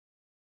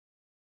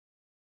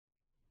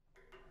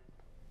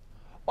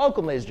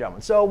Welcome, ladies and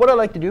gentlemen. So what I'd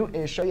like to do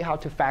is show you how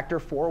to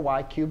factor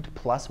 4y cubed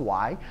plus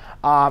y.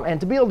 And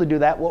to be able to do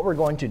that, what we're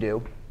going to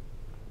do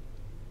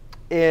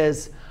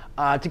is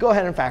to go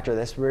ahead and factor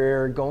this,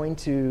 we're going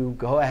to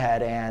go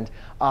ahead and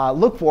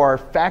look for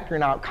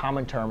factoring out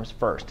common terms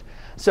first.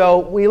 So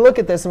we look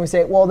at this and we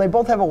say, well, they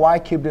both have a y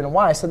cubed and a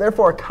y. So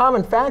therefore, a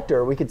common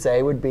factor, we could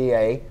say, would be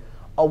a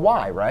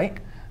y, right?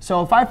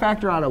 So if I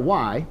factor out a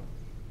y,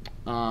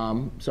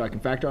 so I can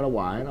factor out a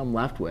y, and I'm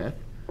left with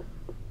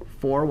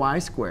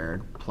 4y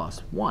squared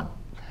plus 1.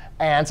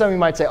 And some of you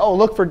might say, oh,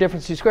 look for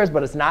difference of two squares,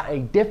 but it's not a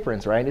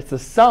difference, right? It's the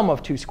sum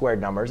of two squared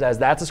numbers, as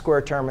that's a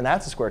square term and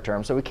that's a square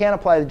term. So we can't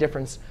apply the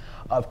difference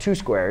of two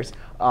squares.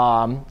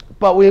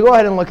 But we go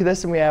ahead and look at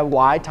this, and we have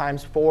y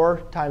times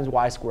 4 times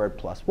y squared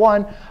plus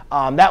 1.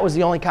 That was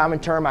the only common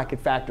term I could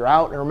factor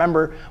out. And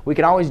remember, we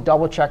can always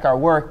double check our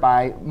work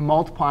by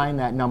multiplying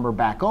that number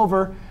back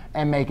over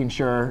and making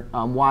sure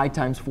y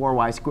times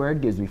 4y squared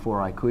gives me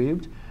 4y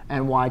cubed,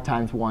 and y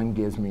times 1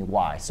 gives me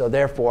y. So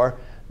therefore,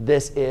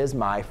 this is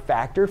my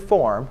factored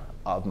form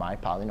of my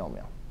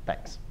polynomial.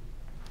 Thanks.